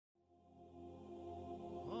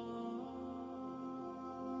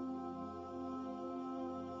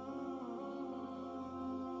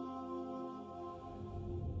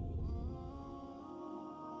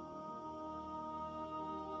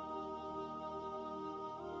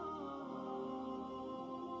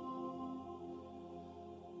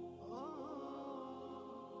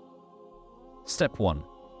Step 1.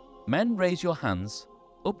 Men, raise your hands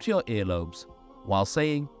up to your earlobes while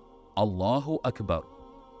saying Allahu Akbar.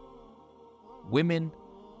 Women,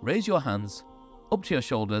 raise your hands up to your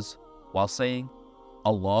shoulders while saying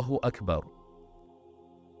Allahu Akbar.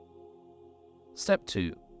 Step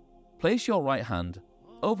 2. Place your right hand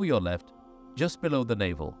over your left just below the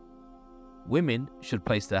navel. Women should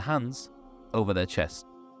place their hands over their chest.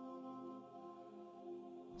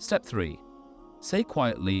 Step 3. Say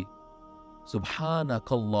quietly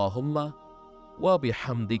Subhanakallahumma wa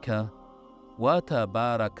bihamdika wa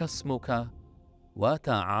tabaraka ismuka wa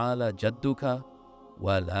ta'ala jadduka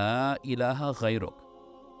wa la ilaha ghayruk,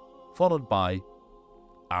 followed by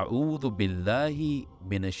A'udhu billahi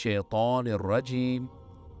minash shaitanir rajim,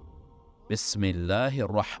 Bismillahir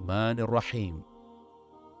Rahmanir Rahim.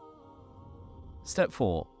 Step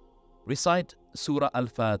 4. Recite Surah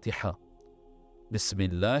Al-Fatiha.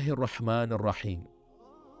 Bismillahir Rahmanir Rahim.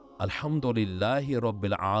 Alhamdulillahi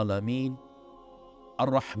Rabbil Alameen.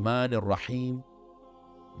 Ar-Rahmanir Rahim.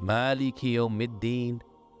 Maliki Yawmiddin.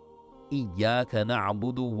 Iyyaka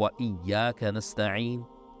na'budu wa iyyaka nasta'een.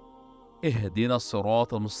 Ihdina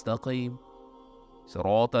as-sirata al-mustaqim.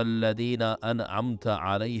 Sirata alladhina an'amta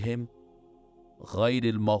alayhim. غير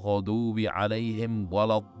المغضوب عليهم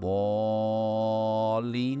ولا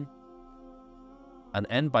الضالين, and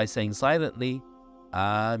end by saying silently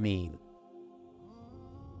Ameen.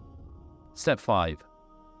 Step 5.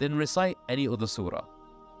 Then recite any other surah.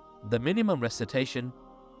 The minimum recitation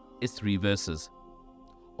is 3 verses,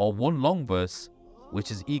 or 1 long verse which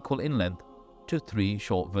is equal in length to 3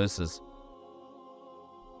 short verses.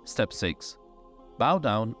 Step 6. Bow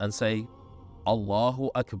down and say Allahu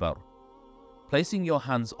Akbar. Placing your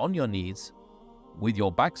hands on your knees, with your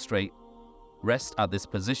back straight, rest at this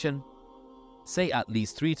position. Say at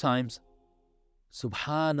least 3 times,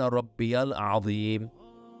 Subhana Rabbiyal Azim.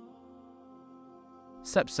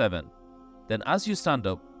 Step 7. Then as you stand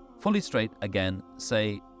up, fully straight again,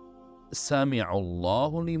 say,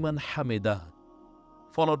 Sami'allahu liman hamidah,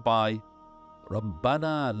 followed by,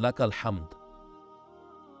 Rabbana lakal hamd.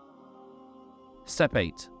 Step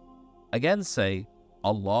 8. Again say,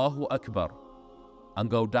 Allahu Akbar, and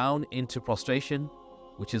go down into prostration,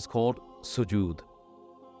 which is called sujood.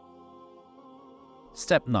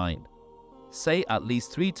 Step 9. Say at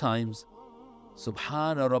least 3 times,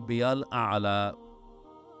 Subhana Rabbiyal A'la.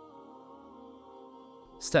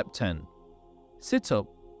 Step 10. Sit up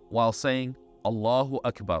while saying Allahu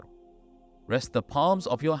Akbar. Rest the palms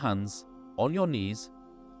of your hands on your knees.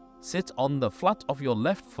 Sit on the flat of your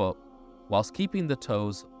left foot whilst keeping the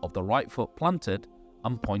toes of the right foot planted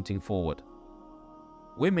and pointing forward.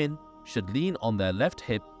 Women should lean on their left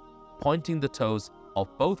hip, pointing the toes of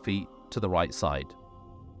both feet to the right side.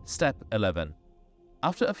 Step 11.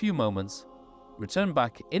 After a few moments, return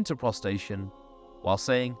back into prostration while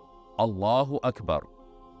saying Allahu Akbar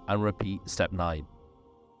and repeat step 9.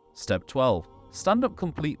 Step 12. Stand up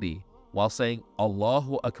completely while saying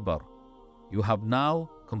Allahu Akbar. You have now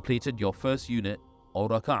completed your first unit or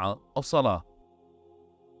raka'ah of Salah.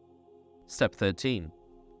 Step 13.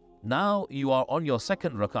 Now you are on your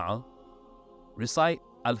second raka'ah. Recite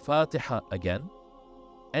Al-Fatiha again,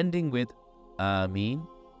 ending with Ameen.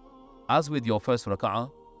 As with your first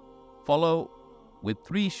raka'ah, follow with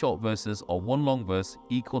 3 short verses or 1 long verse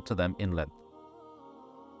equal to them in length.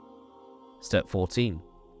 Step 14.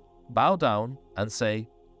 Bow down and say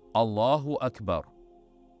Allahu Akbar.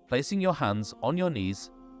 Placing your hands on your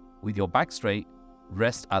knees with your back straight,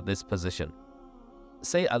 rest at this position.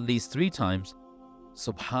 Say at least 3 times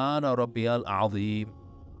Subhana Rabbiyal Azim.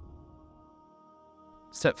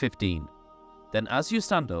 Step 15. Then as you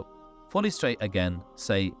stand up, fully straight again,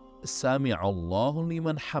 say Sami'allahu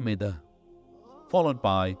liman hamidah, followed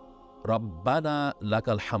by Rabbana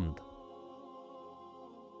lakal hamd.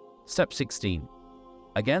 Step 16.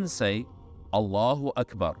 Again say Allahu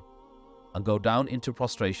Akbar and go down into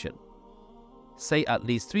prostration. Say at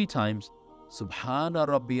least 3 times Subhana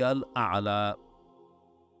Rabbiyal A'la.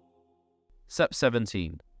 Step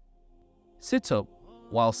 17. Sit up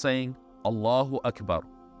while saying Allahu Akbar.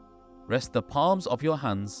 Rest the palms of your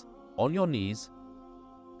hands on your knees.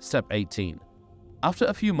 Step 18. After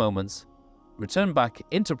a few moments, return back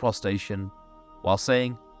into prostration while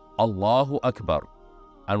saying Allahu Akbar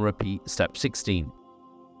and repeat step 16.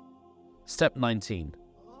 Step 19.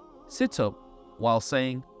 Sit up while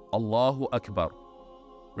saying Allahu Akbar.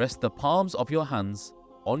 Rest the palms of your hands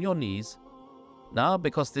on your knees. Now,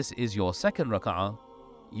 because this is your second raka'ah,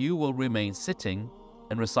 you will remain sitting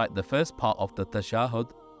and recite the first part of the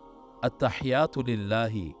tashahhud, At-Tahiyatu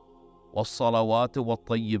Lillahi, Was-Salawatu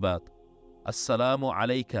Wat-Tayyibat, As-Salamu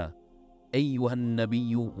Alayka, أيها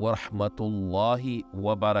النبي ورحمة الله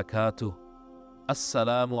وبركاته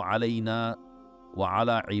السلام علينا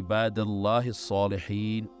وعلى عباد الله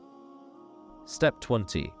الصالحين. Step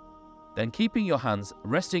 20. Then keeping your hands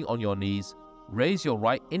resting on your knees, raise your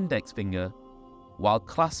right index finger while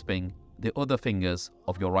clasping the other fingers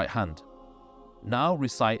of your right hand. Now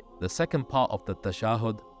recite the second part of the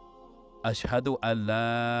tashahhud. أشهد أن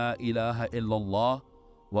لا إله إلا الله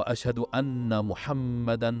وأشهد أن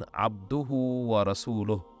محمدا عبده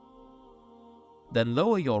ورسوله. Then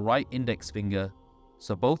lower your right index finger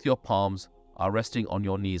so both your palms are resting on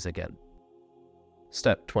your knees again.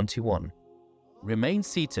 Step 21. Remain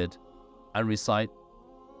seated and recite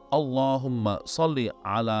Allahumma salli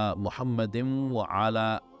ala Muhammadin wa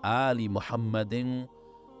ala ali Muhammadin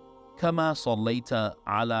kama sallaita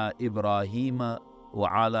ala Ibrahima wa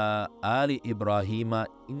ala ali Ibrahima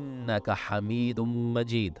innaka Hamidum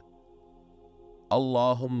Majid.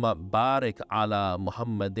 Allahumma barik ala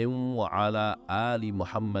Muhammadin wa ala ali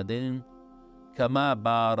Muhammadin kama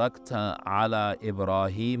barakta ala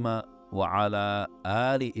Ibrahima wa ala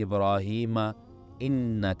ali Ibrahima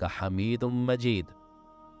innaka Hamidum Majid.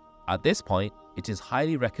 At this point, it is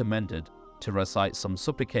highly recommended to recite some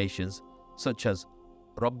supplications such as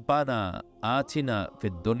Rabbana atina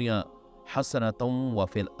fid dunya hasanatan wa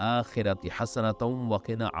fil akhirati hasanatan wa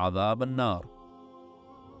qina adhaban nar.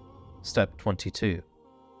 Step 22.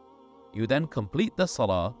 You then complete the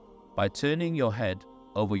salah by turning your head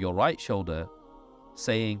over your right shoulder,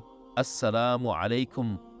 saying Assalamu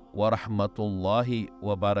alaikum wa rahmatullahi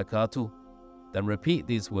wa barakatuh. Then repeat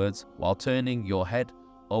these words while turning your head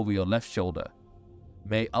over your left shoulder.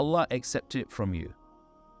 May Allah accept it from you.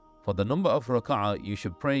 For the number of raka'ah you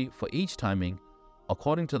should pray for each timing,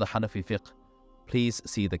 according to the Hanafi fiqh, please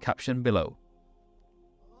see the caption below.